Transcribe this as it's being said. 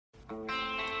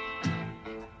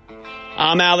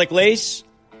I'm Alec Lace.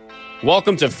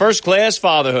 Welcome to First Class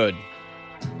Fatherhood.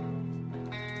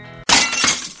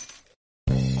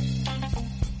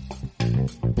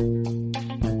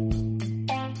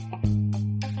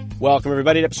 Welcome,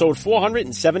 everybody, to episode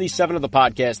 477 of the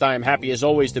podcast. I am happy, as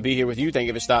always, to be here with you. Thank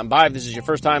you for stopping by. If this is your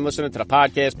first time listening to the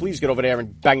podcast, please get over there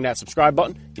and bang that subscribe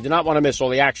button. You do not want to miss all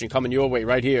the action coming your way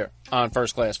right here on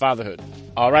First Class Fatherhood.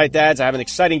 All right, dads, I have an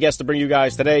exciting guest to bring you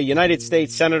guys today. United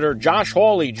States Senator Josh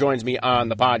Hawley joins me on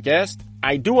the podcast.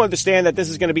 I do understand that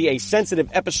this is going to be a sensitive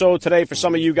episode today for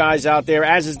some of you guys out there,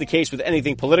 as is the case with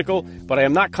anything political, but I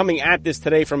am not coming at this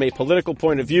today from a political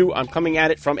point of view. I'm coming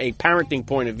at it from a parenting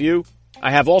point of view. I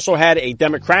have also had a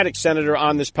Democratic senator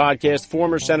on this podcast,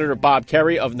 former Senator Bob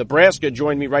Kerrey of Nebraska,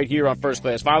 join me right here on First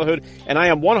Class Fatherhood, and I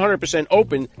am 100%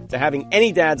 open to having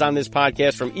any dads on this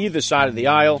podcast from either side of the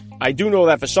aisle. I do know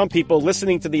that for some people,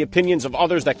 listening to the opinions of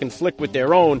others that conflict with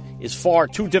their own is far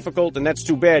too difficult, and that's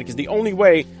too bad, because the only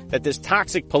way that this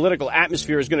toxic political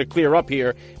atmosphere is going to clear up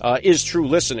here is true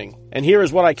listening. And here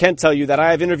is what I can tell you, that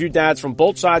I have interviewed dads from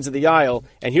both sides of the aisle,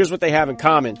 and here's what they have in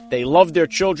common. They love their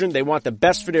children. They want the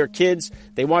best for their kids.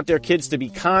 They want their kids to be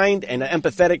kind and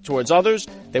empathetic towards others.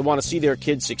 They want to see their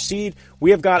kids succeed.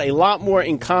 We have got a lot more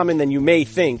in common than you may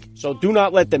think, so do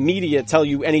not let the media tell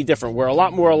you any different. We're a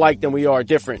lot more alike than we are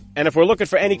different. And if we're looking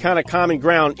for any kind of common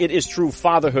ground, it is true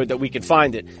fatherhood that we can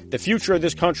find it. The future of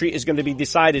this country is going to be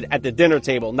decided at the dinner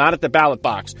table, not at the ballot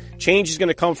box. Change is going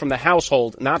to come from the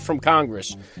household, not from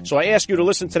Congress. So I ask you to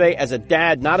listen today as a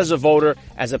dad, not as a voter,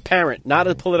 as a parent, not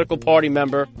a political party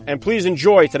member. And please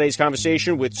enjoy today's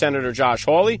conversation with Senator Josh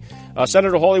Hawley.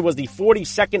 Senator Hawley was the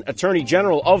 42nd Attorney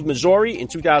General of Missouri. In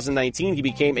 2019, he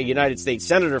became a United States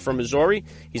Senator from Missouri.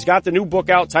 He's got the new book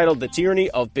out titled The Tyranny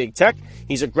of Big Tech.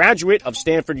 He's a graduate of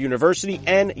Stanford University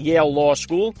and Yale Law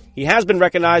School. He has been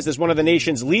recognized as one of the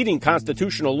nation's leading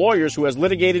constitutional lawyers who has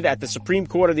litigated at the Supreme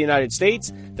Court of the United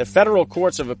States, the federal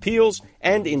courts of appeals,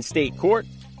 and in state court.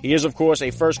 He is, of course,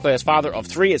 a first-class father of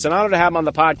three. It's an honor to have him on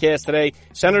the podcast today.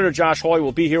 Senator Josh Hawley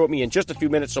will be here with me in just a few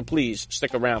minutes, so please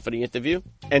stick around for the interview.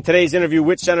 And today's interview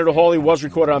with Senator Hawley was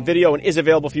recorded on video and is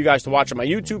available for you guys to watch on my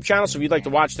YouTube channel. So if you'd like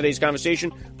to watch today's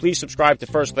conversation, please subscribe to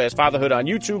First Class Fatherhood on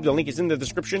YouTube. The link is in the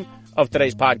description of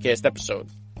today's podcast episode.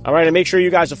 All right, and make sure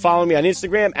you guys are following me on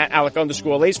Instagram at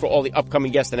Alec_Lace for all the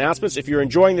upcoming guest announcements. If you're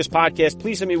enjoying this podcast,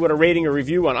 please send me with a rating or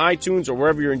review on iTunes or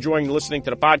wherever you're enjoying listening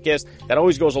to the podcast. That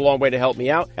always goes a long way to help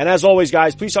me out. And as always,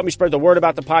 guys, please help me spread the word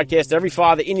about the podcast to every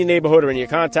father in your neighborhood or in your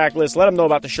contact list. Let them know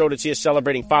about the show that's here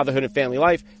celebrating fatherhood and family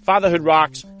life. Fatherhood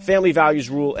rocks, family values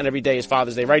rule, and every day is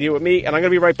Father's Day right here with me. And I'm going to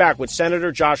be right back with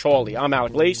Senator Josh Hawley. I'm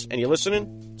Alec Lace, and you're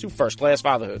listening to First Class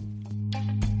Fatherhood.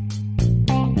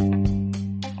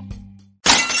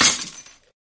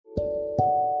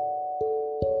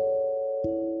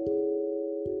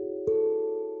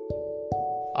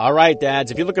 All right,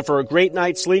 dads, if you're looking for a great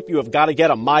night's sleep, you have got to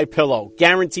get a MyPillow.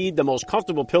 Guaranteed the most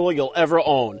comfortable pillow you'll ever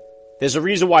own. There's a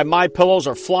reason why MyPillows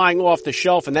are flying off the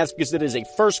shelf, and that's because it is a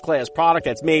first-class product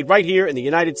that's made right here in the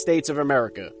United States of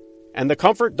America. And the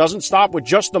comfort doesn't stop with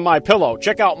just the MyPillow.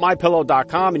 Check out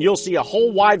MyPillow.com and you'll see a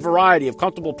whole wide variety of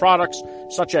comfortable products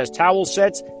such as towel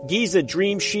sets, Giza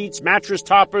Dream Sheets, mattress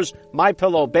toppers,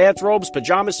 MyPillow bathrobes,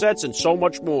 pajama sets, and so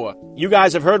much more. You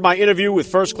guys have heard my interview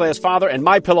with First Class Father and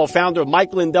MyPillow founder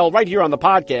Mike Lindell right here on the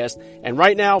podcast. And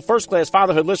right now, First Class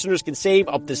Fatherhood listeners can save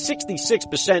up to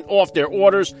 66% off their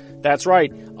orders. That's right,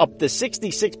 up to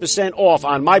 66% off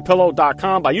on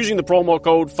MyPillow.com by using the promo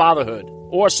code FATHERHOOD.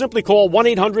 Or simply call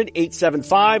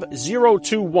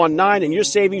 1-800-875-0219 and your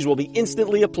savings will be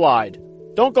instantly applied.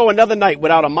 Don't go another night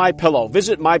without a MyPillow.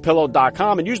 Visit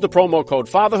MyPillow.com and use the promo code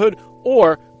FATHERHOOD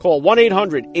or call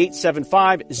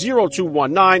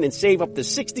 1-800-875-0219 and save up to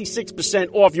 66%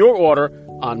 off your order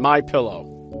on MyPillow.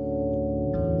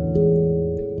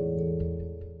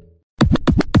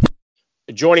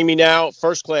 Joining me now,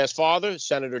 First Class Father,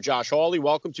 Senator Josh Hawley.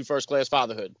 Welcome to First Class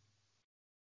Fatherhood.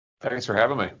 Thanks for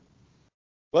having me.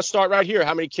 Let's start right here.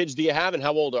 How many kids do you have and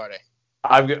how old are they?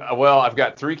 I've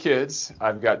got 3 kids.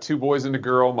 I've got 2 boys and a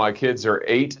girl. My kids are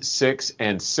 8, 6,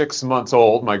 and 6 months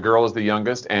old. My girl is the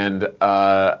youngest, and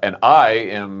I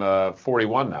am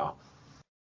 41 now.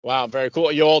 Wow, very cool.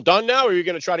 Are you all done now, or are you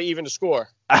going to try to even the score?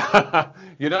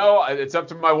 It's up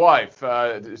to my wife.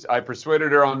 I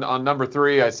persuaded her on number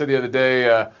 3. I said the other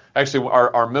day, actually,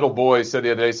 our middle boy said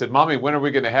the other day, said, "Mommy, when are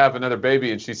we going to have another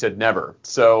baby?" And she said, "Never."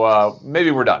 So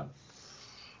maybe we're done.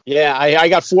 Yeah, I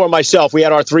got 4 myself. We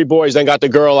had our 3 boys, then got the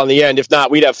girl on the end. If not,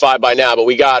 we'd have 5 by now, but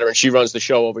we got her, and she runs the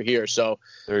show over here. So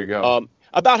there you go.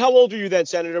 About how old were you then,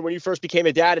 Senator, when you first became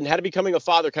a dad, and how did becoming a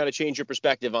father kind of change your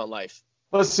perspective on life?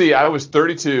 Let's see. I was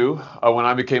 32 when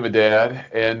I became a dad,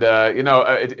 and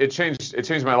it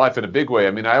changed my life in a big way.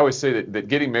 I mean, I always say that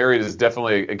getting married is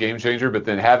definitely a game changer, but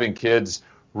then having kids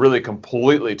really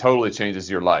completely, totally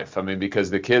changes your life. I mean, because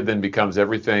the kid then becomes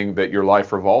everything that your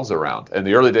life revolves around. And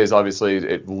the early days, obviously,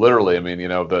 it literally, I mean,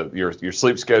 your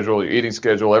sleep schedule, your eating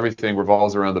schedule, everything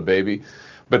revolves around the baby.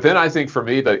 But then I think for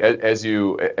me, that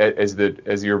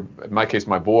in my case,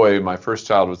 my first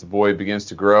child was the boy, begins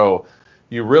to grow,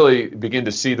 you really begin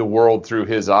to see the world through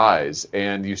his eyes,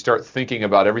 and you start thinking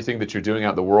about everything that you're doing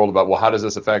out in the world about, well, how does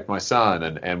this affect my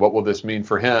son, and what will this mean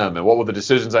for him, and what will the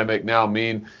decisions I make now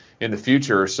mean in the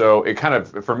future? So it kind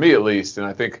of, for me at least, and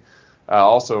I think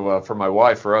also for my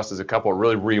wife, for us as a couple,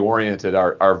 really reoriented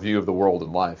our view of the world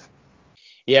and life.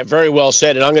 Yeah, very well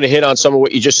said. And I'm going to hit on some of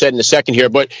what you just said in a second here.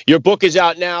 But your book is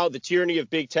out now, The Tyranny of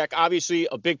Big Tech. Obviously,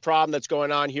 a big problem that's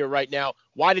going on here right now.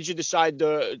 Why did you decide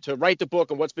to write the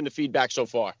book, and what's been the feedback so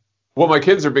far? Well, my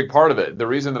kids are a big part of it. The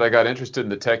reason that I got interested in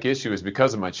the tech issue is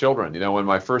because of my children. When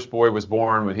my first boy was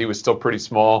born, when he was still pretty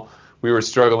small, we were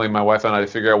struggling, my wife and I, to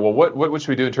figure out, well, what should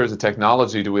we do in terms of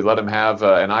technology? Do we let him have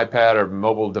an iPad or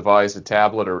mobile device, a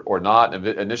tablet, or not? And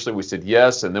initially we said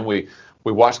yes, and then we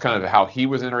watched kind of how he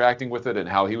was interacting with it and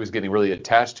how he was getting really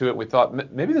attached to it. We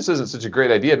thought, maybe this isn't such a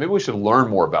great idea. Maybe we should learn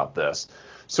more about this.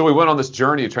 So we went on this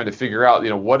journey of trying to figure out,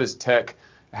 what is tech?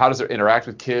 How does it interact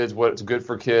with kids? What's good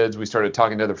for kids? We started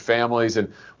talking to other families,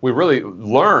 and we really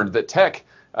learned that tech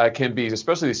can be,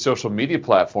 especially these social media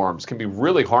platforms, can be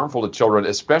really harmful to children,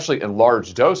 especially in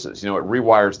large doses. It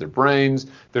rewires their brains.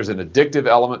 There's an addictive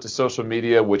element to social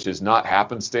media, which is not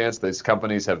happenstance. These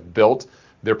companies have built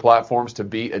their platforms to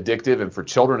be addictive, and for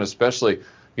children especially,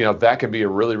 that can be a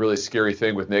really, really scary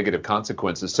thing with negative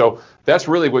consequences. So that's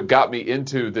really what got me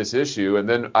into this issue. And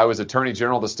then I was Attorney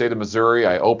General of the state of Missouri.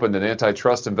 I opened an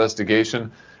antitrust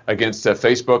investigation against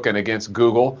Facebook and against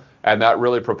Google, and that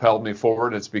really propelled me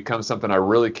forward. It's become something I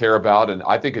really care about, and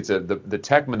I think it's the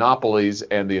tech monopolies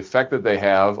and the effect that they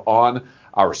have on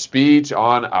our speech,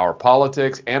 on our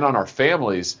politics, and on our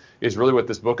families is really what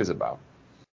this book is about.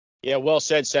 Yeah, well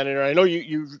said, Senator. I know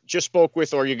you just spoke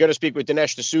with, or you're going to speak with,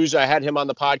 Dinesh D'Souza. I had him on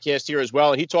the podcast here as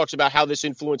well, and he talks about how this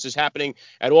influence is happening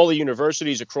at all the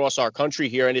universities across our country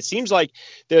here. And it seems like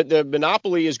the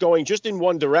monopoly is going just in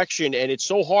one direction, and it's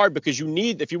so hard because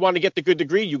if you want to get the good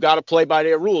degree, you got to play by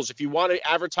their rules. If you want to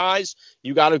advertise,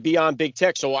 you got to be on big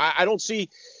tech. So I don't see.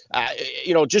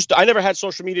 I never had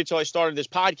social media until I started this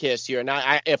podcast here.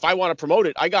 And if I want to promote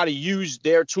it, I got to use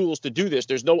their tools to do this.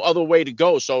 There's no other way to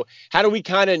go. So how do we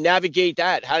kind of navigate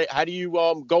that? How do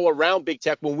you go around big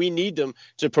tech when we need them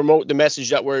to promote the message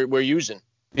that we're using?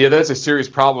 Yeah, that's a serious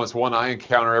problem. It's one I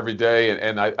encounter every day,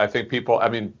 and I think people,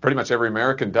 pretty much every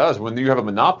American does. When you have a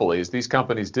monopoly, as these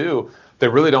companies do, they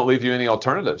really don't leave you any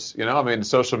alternatives.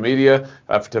 Social media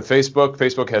to Facebook.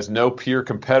 Facebook has no peer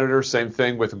competitor. Same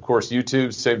thing with, of course,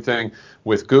 YouTube. Same thing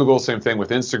with Google. Same thing with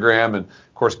Instagram. And,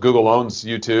 of course, Google owns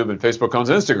YouTube and Facebook owns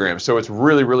Instagram. So it's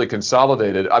really, really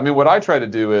consolidated. What I try to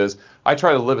do is I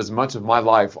try to live as much of my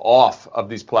life off of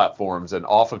these platforms and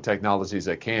off of technology as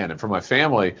I can. And for my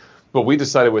family, what we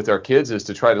decided with our kids is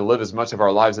to try to live as much of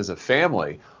our lives as a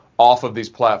family off of these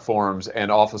platforms and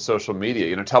off of social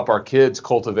media, to help our kids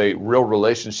cultivate real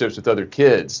relationships with other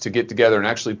kids, to get together and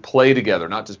actually play together,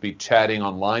 not just be chatting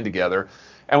online together.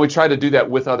 And we try to do that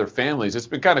with other families. It's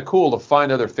been kind of cool to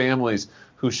find other families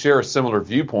who share a similar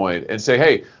viewpoint and say,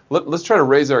 hey, let's try to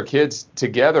raise our kids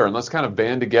together, and let's kind of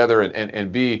band together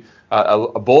and be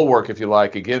a bulwark, if you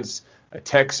like, against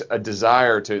tech's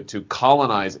desire to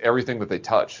colonize everything that they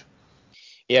touch.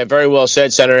 Yeah, very well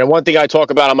said, Senator. And one thing I talk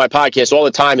about on my podcast all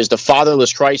the time is the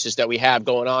fatherless crisis that we have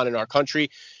going on in our country.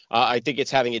 I think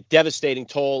it's having a devastating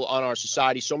toll on our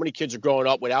society. So many kids are growing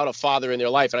up without a father in their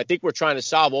life. And I think we're trying to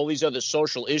solve all these other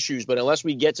social issues. But unless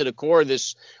we get to the core of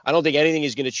this, I don't think anything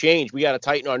is going to change. We got to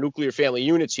tighten our nuclear family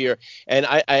units here. And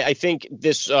I think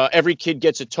this every kid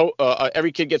gets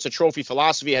a trophy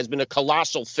philosophy has been a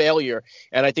colossal failure.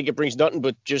 And I think it brings nothing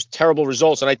but just terrible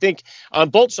results. And I think on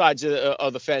both sides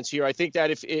of the fence here, I think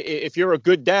that if you're a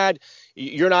good dad,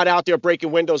 you're not out there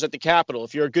breaking windows at the Capitol.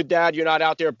 If you're a good dad, you're not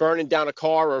out there burning down a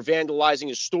car or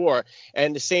vandalizing a store.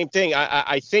 And the same thing,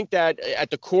 I think that at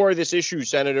the core of this issue,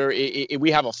 Senator,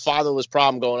 we have a fatherless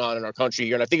problem going on in our country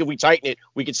here. And I think if we tighten it,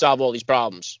 we can solve all these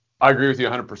problems. I agree with you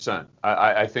 100%.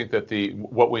 I think that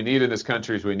what we need in this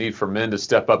country is we need for men to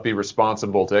step up, be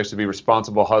responsible, to actually be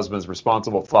responsible husbands,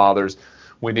 responsible fathers.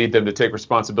 We need them to take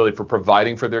responsibility for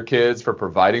providing for their kids, for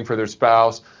providing for their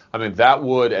spouse. That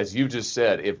would, as you just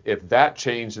said, if that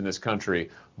changed in this country,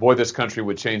 boy, this country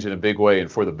would change in a big way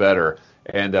and for the better.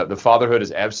 And the fatherhood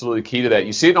is absolutely key to that.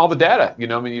 You see it in all the data.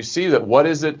 You see that what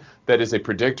is it that is a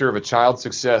predictor of a child's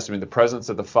success? I mean, the presence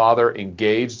of the father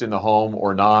engaged in the home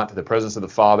or not, the presence of the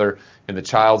father in the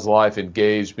child's life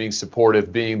engaged, being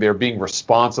supportive, being there, being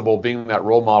responsible, being that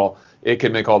role model, it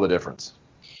can make all the difference.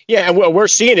 Yeah, and we're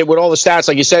seeing it with all the stats,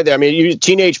 like you said there. I mean,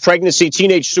 teenage pregnancy,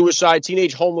 teenage suicide,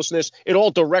 teenage homelessness, it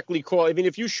all directly correlates. I mean,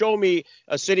 if you show me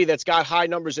a city that's got high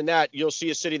numbers in that, you'll see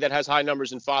a city that has high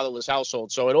numbers in fatherless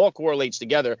households. So it all correlates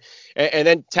together. And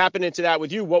then tapping into that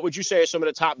with you, what would you say are some of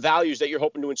the top values that you're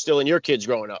hoping to instill in your kids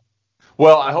growing up?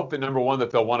 Well, I hope that, number one,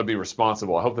 that they'll want to be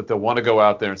responsible. I hope that they'll want to go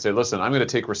out there and say, listen, I'm going to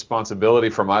take responsibility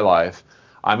for my life.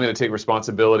 I'm going to take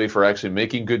responsibility for actually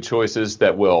making good choices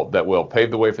that will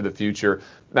pave the way for the future.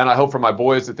 And I hope for my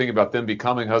boys to think about them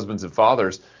becoming husbands and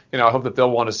fathers. I hope that they'll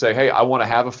want to say, hey, I want to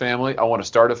have a family. I want to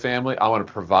start a family. I want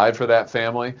to provide for that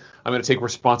family. I'm going to take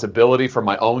responsibility for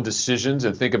my own decisions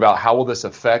and think about how will this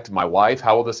affect my wife?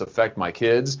 How will this affect my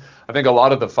kids? I think a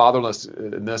lot of the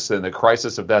fatherlessness and the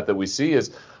crisis of that we see is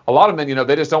a lot of men,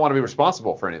 they just don't want to be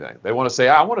responsible for anything. They want to say,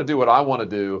 I want to do what I want to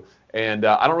do. And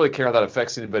I don't really care how that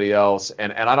affects anybody else.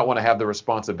 And I don't want to have the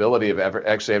responsibility of ever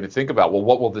actually having to think about, well,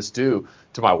 what will this do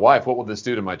to my wife? What will this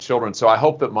do to my children? So I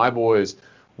hope that my boys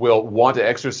will want to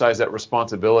exercise that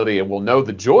responsibility and will know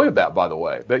the joy of that, by the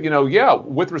way. That,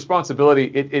 with responsibility,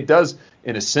 it does,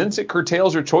 in a sense, it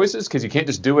curtails your choices because you can't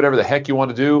just do whatever the heck you want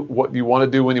to do, what you want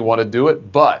to do when you want to do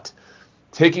it. But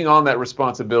taking on that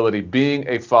responsibility, being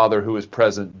a father who is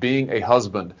present, being a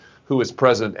husband who is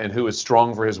present and who is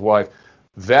strong for his wife,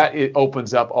 that it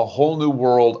opens up a whole new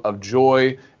world of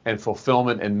joy and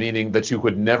fulfillment and meaning that you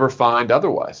would never find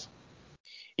otherwise.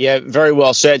 Yeah, very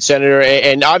well said, Senator.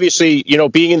 And obviously,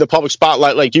 being in the public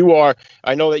spotlight like you are,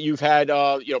 I know that you've had,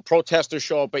 protesters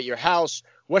show up at your house.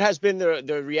 What has been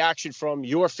the reaction from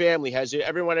your family? Has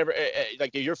everyone ever,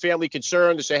 your family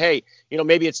concerned to say, hey,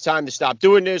 maybe it's time to stop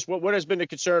doing this? What has been the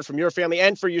concern from your family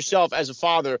and for yourself as a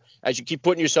father as you keep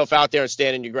putting yourself out there and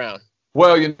standing your ground?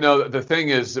 Well, the thing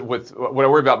is, with what I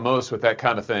worry about most with that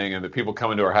kind of thing and the people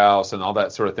coming to our house and all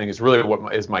that sort of thing is really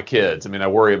what is my kids. I mean, I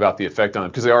worry about the effect on them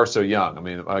because they are so young. I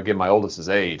mean, again, my oldest is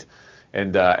 8,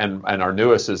 and our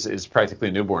newest is practically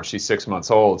a newborn. She's 6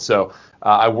 months old. So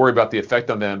I worry about the effect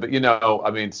on them.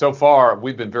 But, so far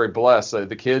we've been very blessed.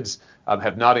 The kids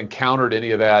have not encountered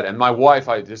any of that. And my wife,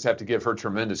 I just have to give her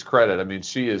tremendous credit. I mean,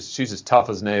 she's as tough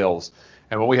as nails.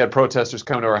 And when we had protesters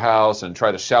come to our house and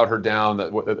try to shout her down,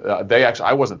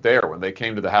 I wasn't there when they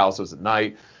came to the house. It was at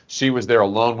night. She was there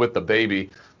alone with the baby.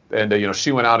 And,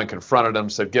 she went out and confronted them,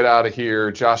 said, get out of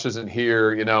here. Josh isn't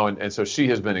here, and so she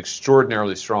has been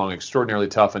extraordinarily strong, extraordinarily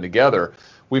tough. And together,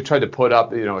 we've tried to put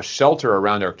up, a shelter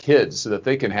around our kids so that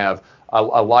they can have a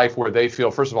life where they feel,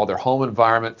 first of all, their home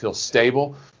environment feels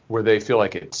stable, where they feel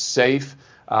like it's safe.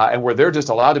 And where they're just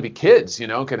allowed to be kids,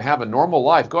 can have a normal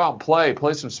life, go out and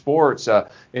play some sports,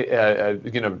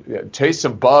 chase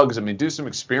some bugs. I mean, do some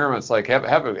experiments, like have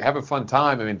a fun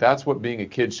time. I mean, that's what being a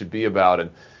kid should be about.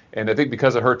 And I think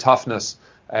because of her toughness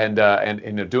and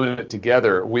doing it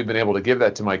together, we've been able to give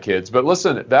that to my kids. But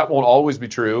listen, that won't always be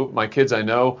true. My kids, I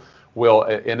know, will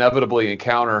inevitably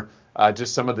encounter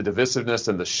just some of the divisiveness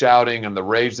and the shouting and the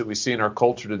rage that we see in our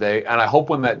culture today. And I hope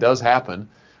when that does happen,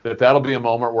 that'll be a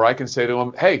moment where I can say to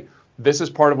them, hey, this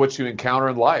is part of what you encounter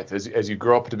in life. As you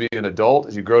grow up to be an adult,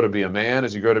 as you grow to be a man,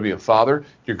 as you grow to be a father,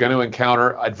 you're going to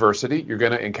encounter adversity. You're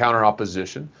going to encounter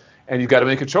opposition. And you've got to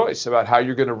make a choice about how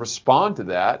you're going to respond to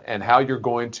that and how you're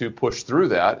going to push through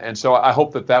that. And so I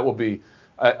hope that will be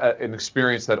an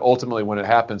experience that ultimately, when it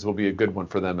happens, will be a good one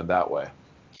for them in that way.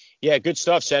 Yeah, good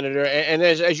stuff, Senator. And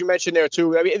as you mentioned there,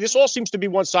 too, I mean, this all seems to be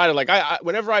one-sided. Like,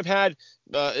 whenever I've had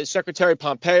Secretary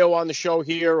Pompeo on the show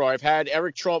here, or I've had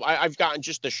Eric Trump, I've gotten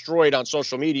just destroyed on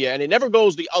social media, and it never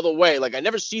goes the other way. Like, I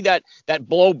never see that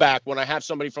blowback when I have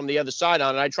somebody from the other side on.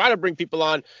 And I try to bring people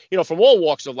on, from all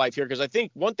walks of life here, because I think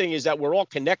one thing is that we're all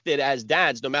connected as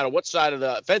dads, no matter what side of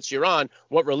the fence you're on,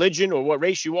 what religion or what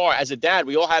race you are. As a dad,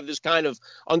 we all have this kind of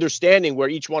understanding where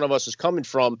each one of us is coming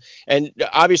from. And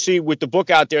obviously, with the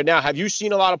book out there now, have you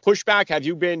seen a lot of pushback? Have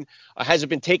you been, has it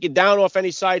been taken down off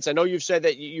any sites? I know you've said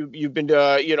that you've been,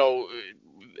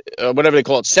 whatever they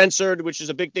call it, censored, which is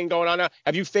a big thing going on now.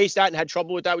 Have you faced that and had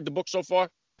trouble with that with the book so far?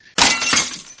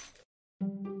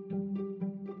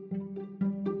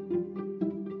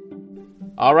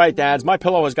 All right, dads,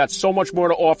 MyPillow has got so much more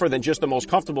to offer than just the most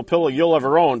comfortable pillow you'll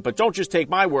ever own. But don't just take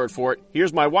my word for it.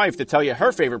 Here's my wife to tell you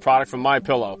her favorite product from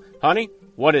MyPillow. Honey,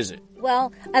 what is it?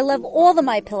 Well, I love all the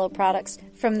MyPillow products,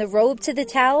 from the robe to the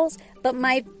towels, but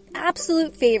my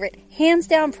absolute favorite hands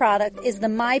down product is the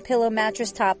MyPillow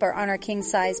mattress topper on our king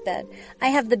size bed. I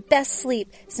have the best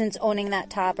sleep since owning that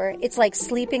topper. It's like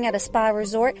sleeping at a spa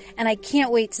resort, and I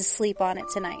can't wait to sleep on it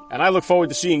tonight. And I look forward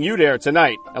to seeing you there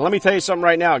tonight. And let me tell you something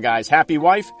right now, guys. Happy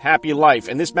wife, happy life.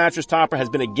 And this mattress topper has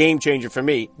been a game changer for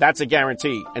me. That's a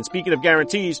guarantee. And speaking of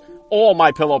guarantees, all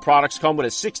MyPillow products come with a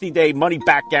 60-day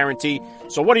money-back guarantee.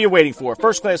 So what are you waiting for?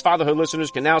 First-class Fatherhood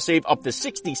listeners can now save up to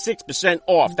 66%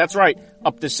 off. That's right,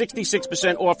 up to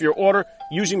 66% off your order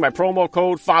using my promo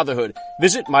code FATHERHOOD.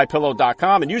 Visit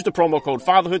MyPillow.com and use the promo code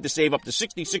FATHERHOOD to save up to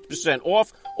 66%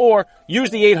 off, or use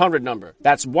the 800 number.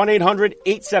 That's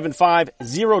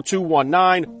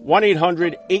 1-800-875-0219,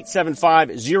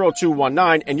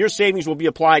 1-800-875-0219, and your savings will be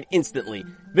applied instantly.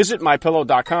 Visit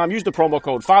MyPillow.com, use the promo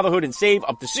code FATHERHOOD, and save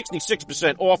up to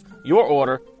 66% off your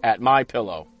order at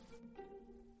MyPillow.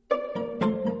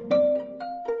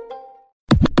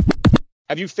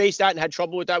 Have you faced that and had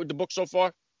trouble with that with the book so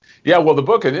far? Yeah, well, the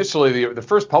book initially, the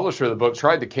first publisher of the book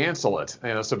tried to cancel it.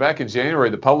 So back in January,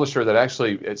 the publisher that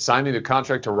actually signed me the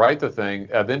contract to write the thing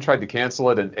then tried to cancel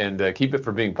it and keep it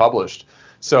from being published.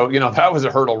 So, that was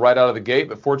a hurdle right out of the gate,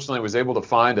 but fortunately I was able to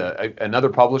find another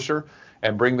publisher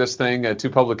and bring this thing to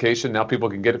publication. Now people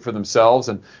can get it for themselves.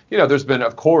 And, there's been,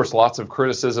 of course, lots of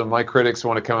criticism. My critics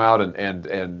want to come out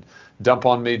and dump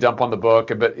on me, dump on the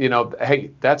book. But, hey,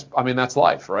 that's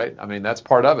life, right? I mean, that's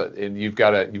part of it. And you've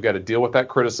got to deal with that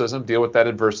criticism, deal with that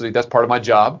adversity. That's part of my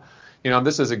job. And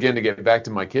this is, again, to get back to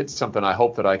my kids, something I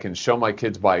hope that I can show my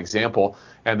kids by example,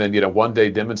 and then, one day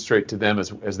demonstrate to them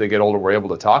as they get older, we're able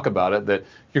to talk about it, that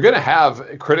you're going to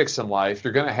have critics in life.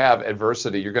 You're going to have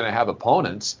adversity. You're going to have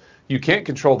opponents. You can't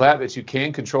control that, but you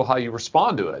can control how you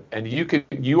respond to it. And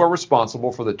you are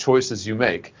responsible for the choices you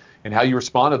make and how you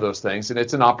respond to those things. And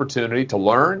it's an opportunity to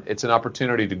learn. It's an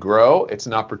opportunity to grow. It's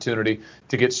an opportunity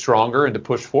to get stronger and to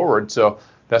push forward. So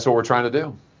that's what we're trying to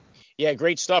do. Yeah,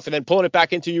 great stuff. And then pulling it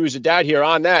back into you as a dad here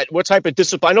on that, what type of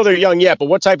discipline? I know they're young yet, but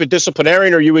what type of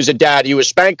disciplinarian are you as a dad? Are you a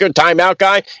spanker, timeout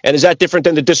guy? And is that different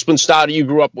than the discipline style that you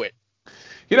grew up with?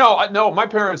 No, my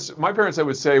parents, I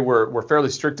would say, were fairly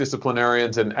strict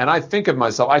disciplinarians. And I think of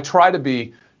myself, I try to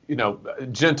be,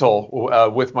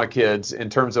 gentle with my kids in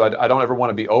terms of I don't ever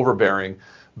want to be overbearing.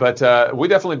 But we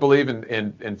definitely believe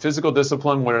in physical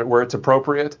discipline where it's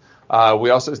appropriate.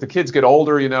 We also, as the kids get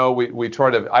older, we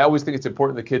try to, I always think it's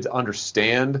important the kids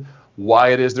understand why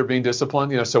it is they're being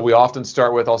disciplined. So we often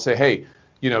start with, I'll say, hey,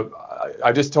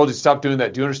 I just told you to stop doing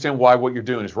that. Do you understand why what you're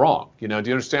doing is wrong? Do you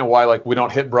understand why, we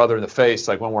don't hit brother in the face,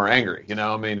 when we're angry?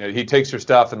 He takes your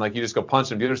stuff and, you just go punch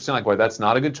him. Do you understand, why that's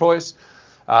not a good choice?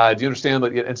 Do you understand?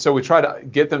 And so we try to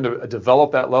get them to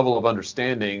develop that level of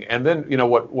understanding. And then,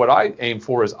 what I aim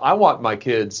for is I want my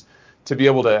kids to be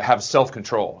able to have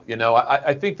self-control.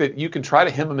 I think that you can try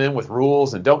to hem them in with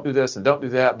rules and don't do this and don't do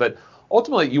that. But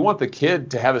ultimately, you want the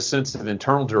kid to have a sense of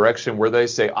internal direction where they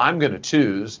say, I'm going to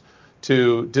choose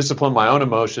to discipline my own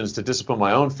emotions, to discipline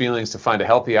my own feelings, to find a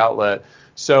healthy outlet.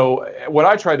 So what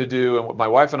I try to do, and what my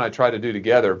wife and I try to do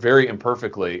together very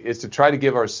imperfectly, is to try to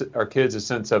give our kids a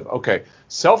sense of, okay,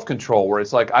 self-control, where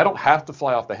it's I don't have to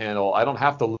fly off the handle. I don't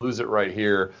have to lose it right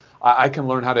here. I can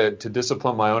learn how to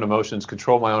discipline my own emotions,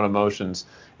 control my own emotions,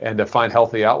 and to find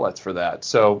healthy outlets for that.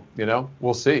 So,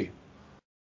 we'll see.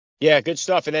 Yeah, good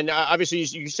stuff. And then obviously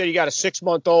you said you got a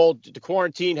 6-month-old. The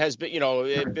quarantine has been,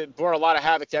 it brought a lot of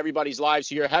havoc to everybody's lives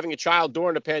here. Having a child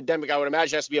during the pandemic, I would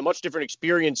imagine, has to be a much different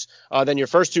experience than your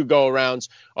first two go-arounds.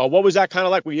 What was that kind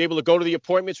of like? Were you able to go to the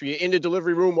appointments? Were you in the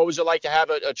delivery room? What was it like to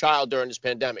have a child during this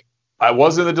pandemic? I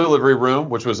was in the delivery room,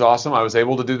 which was awesome. I was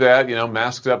able to do that,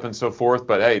 masked up and so forth.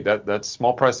 But hey, that's a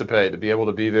small price to pay to be able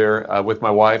to be there with my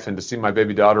wife and to see my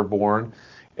baby daughter born.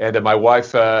 And my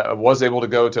wife was able to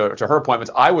go to her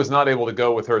appointments. I was not able to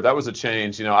go with her. That was a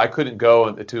change. I couldn't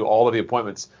go to all of the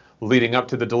appointments leading up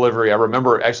to the delivery. I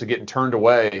remember actually getting turned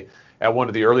away at one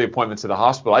of the early appointments at the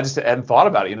hospital. I just hadn't thought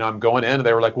about it. I'm going in, and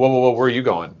they were like, whoa, where are you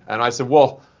going? And I said,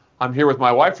 well, I'm here with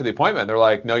my wife for the appointment. They're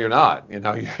like, no, you're not. You're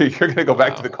going to go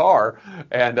back to the car,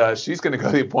 and she's going to go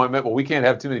to the appointment. Well, we can't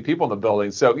have too many people in the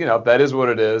building. So, that is what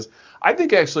it is. I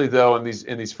think actually, though, in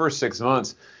these first 6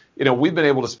 months, we've been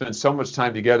able to spend so much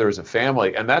time together as a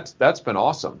family, and that's been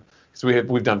awesome. So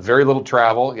we've done very little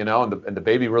travel, and the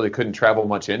baby really couldn't travel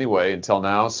much anyway until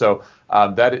now. So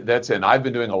that's it. And I've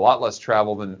been doing a lot less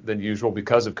travel than usual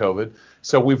because of COVID.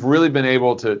 So we've really been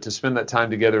able to spend that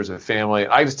time together as a family.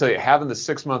 I just tell you, having the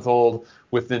 6-month-old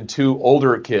with then two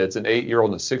older kids, an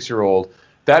 8-year-old and a 6-year-old,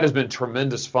 that has been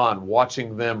tremendous fun,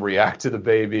 watching them react to the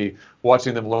baby,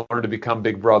 watching them learn to become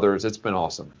big brothers. It's been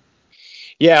awesome.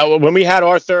 Yeah, when we had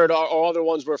our third, our other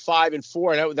ones were 5 and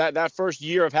 4, and that first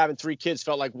year of having 3 kids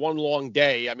felt like one long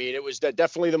day. I mean, it was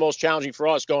definitely the most challenging for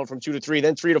us, going from 2 to 3,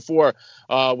 then 3 to 4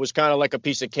 was kind of like a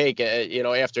piece of cake,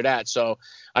 after that. So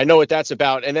I know what that's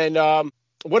about. And then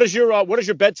what does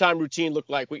your bedtime routine look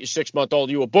like with your 6-month-old?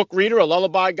 Are you a book reader, a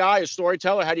lullaby guy, a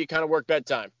storyteller? How do you kind of work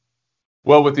bedtime?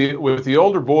 Well, with the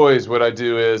older boys, what I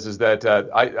do is that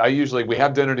I usually, we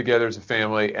have dinner together as a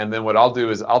family, and then what I'll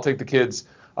do is I'll take the kids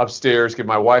upstairs, give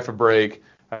my wife a break.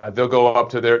 They'll go up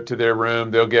to their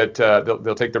room. They'll get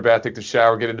they'll take their bath, take the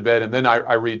shower, get into bed, and then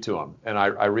I read to them, and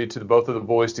I read to both of the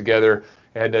boys together.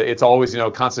 And it's always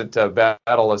constant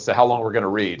battle as to how long we're going to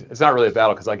read. It's not really a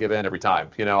battle because I give in every time.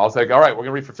 I'll say, all right, we're going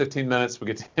to read for 15 minutes. We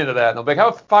get to the end of that, and they'll be like, how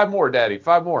about 5 more, Daddy?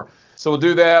 5 more. So we'll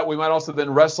do that. We might also then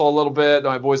wrestle a little bit.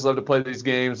 My boys love to play these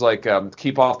games like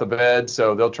keep off the bed.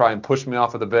 So they'll try and push me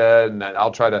off of the bed, and I'll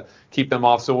try to keep them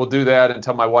off. So we'll do that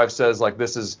until my wife says, like,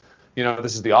 this is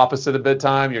the opposite of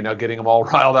bedtime. You're now getting them all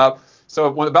riled up. So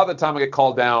about the time I get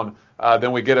called down,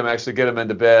 then we get them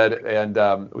into bed,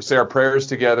 and we say our prayers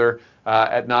together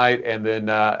at night, and then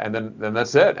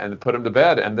that's it, and put them to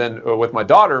bed. And then with my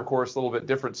daughter, of course, a little bit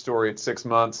different story at 6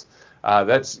 months.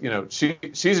 That's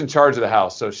she's in charge of the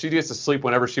house, so she gets to sleep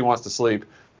whenever she wants to sleep.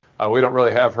 We don't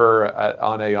really have her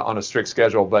on a strict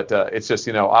schedule, but it's just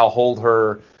I'll hold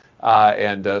her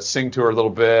and sing to her a little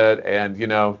bit, and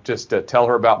just tell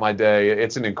her about my day.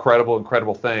 It's an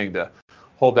incredible thing to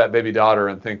hold that baby daughter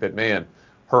and think that, man,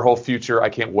 her whole future. I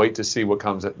can't wait to see what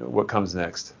comes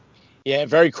next. Yeah,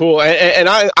 very cool. And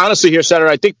I honestly here, Senator,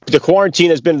 I think the quarantine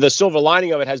has been, the silver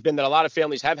lining of it has been that a lot of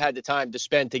families have had the time to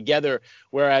spend together,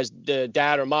 whereas the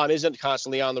dad or mom isn't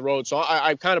constantly on the road. So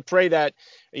I kind of pray that,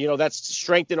 that's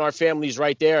strengthened our families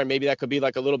right there. And maybe that could be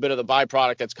like a little bit of the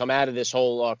byproduct that's come out of this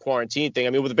whole quarantine thing. I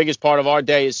mean, the biggest part of our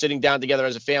day is sitting down together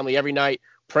as a family every night,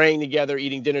 praying together,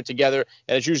 eating dinner together.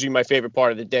 And it's usually my favorite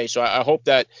part of the day. So I hope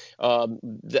that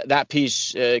that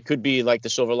piece could be like the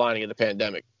silver lining of the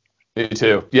pandemic. Me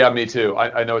too. Yeah, me too.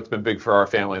 I know it's been big for our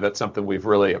family. That's something we've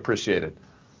really appreciated.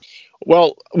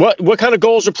 Well, what kind of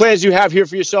goals or plans do you have here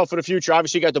for yourself for the future?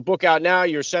 Obviously, you got the book out now.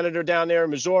 You're a senator down there in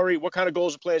Missouri. What kind of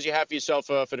goals or plans do you have for yourself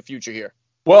for the future here?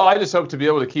 Well, I just hope to be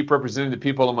able to keep representing the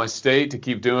people in my state, to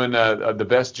keep doing the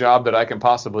best job that I can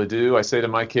possibly do. I say to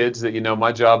my kids that,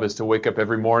 my job is to wake up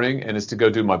every morning and is to go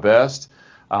do my best,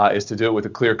 is to do it with a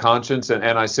clear conscience. And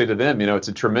I say to them, it's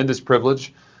a tremendous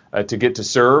privilege to get to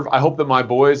serve. I hope that my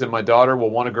boys and my daughter will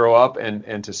want to grow up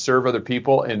and to serve other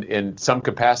people in some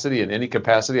capacity, in any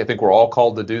capacity. I think we're all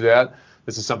called to do that.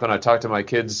 This is something I talk to my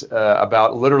kids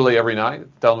about literally every night,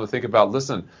 tell them to think about,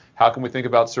 listen, how can we think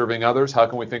about serving others? How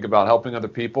can we think about helping other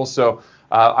people? So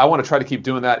I want to try to keep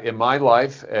doing that in my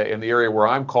life, in the area where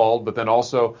I'm called, but then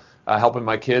also helping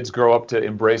my kids grow up to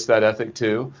embrace that ethic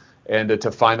too, and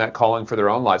to find that calling for their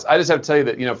own lives. I just have to tell you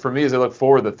that, for me, as I look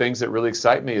forward, the things that really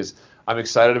excite me is I'm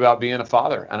excited about being a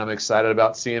father, and I'm excited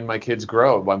about seeing my kids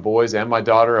grow, my boys and my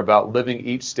daughter, about living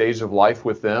each stage of life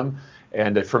with them.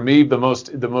 And for me,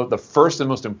 the first and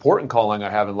most important calling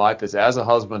I have in life is as a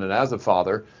husband and as a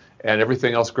father, and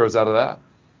everything else grows out of that.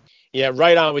 Yeah,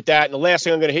 right on with that. And the last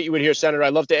thing I'm going to hit you with here, Senator,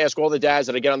 I'd love to ask all the dads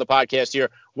that I get on the podcast here,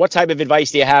 what type of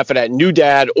advice do you have for that new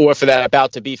dad or for that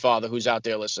about-to-be father who's out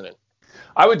there listening?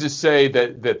 I would just say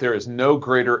that there is no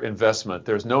greater investment.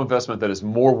 There's no investment that is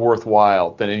more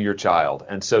worthwhile than in your child.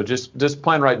 And so just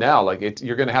plan right now.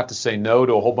 You're going to have to say no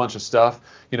to a whole bunch of stuff.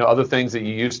 Other things that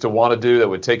you used to want to do that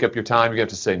would take up your time. You're going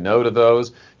to have to say no to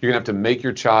those. You're going to have to make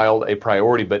your child a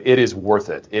priority, but it is worth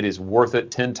it. It is worth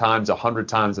it 10 times, 100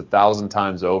 times, 1,000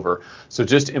 times over. So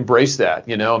just embrace that.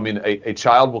 A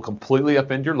child will completely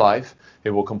upend your life. It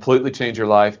will completely change your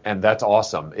life, and that's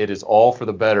awesome. It is all for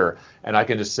the better. And I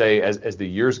can just say, as the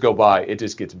years go by, it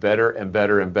just gets better and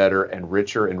better and better and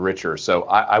richer. So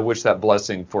I wish that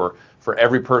blessing for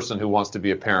every person who wants to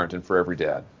be a parent and for every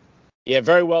dad. Yeah,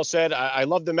 very well said. I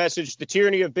love the message. The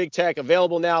Tyranny of Big Tech,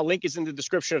 available now. Link is in the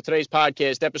description of today's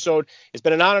podcast episode. It's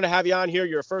been an honor to have you on here.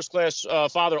 You're a first-class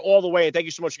father all the way, and thank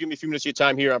you so much for giving me a few minutes of your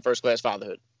time here on First Class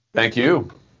Fatherhood. Thank you.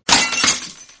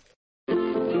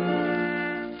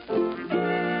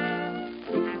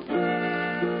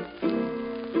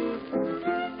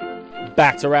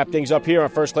 Back to wrap things up here on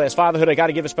First Class Fatherhood. I got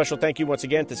to give a special thank you once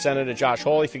again to Senator Josh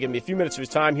Hawley for giving me a few minutes of his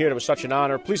time here. It was such an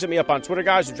honor. Please hit me up on Twitter,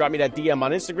 guys, or drop me that DM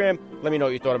on Instagram. Let me know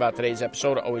what you thought about today's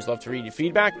episode. I always love to read your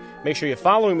feedback. Make sure you're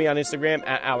following me on Instagram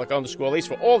at Alec_Lace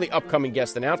for all the upcoming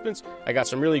guest announcements. I got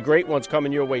some really great ones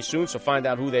coming your way soon, so find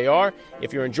out who they are.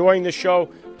 If you're enjoying this show,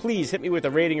 please hit me with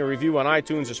a rating or review on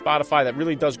iTunes or Spotify. That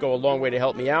really does go a long way to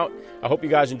help me out. I hope you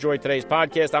guys enjoyed today's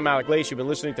podcast. I'm Alec Lace. You've been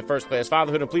listening to First Class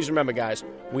Fatherhood. And please remember, guys,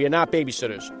 we are not baby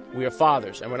babysitters. We are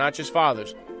fathers. And we're not just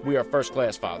fathers. We are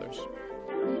first-class fathers.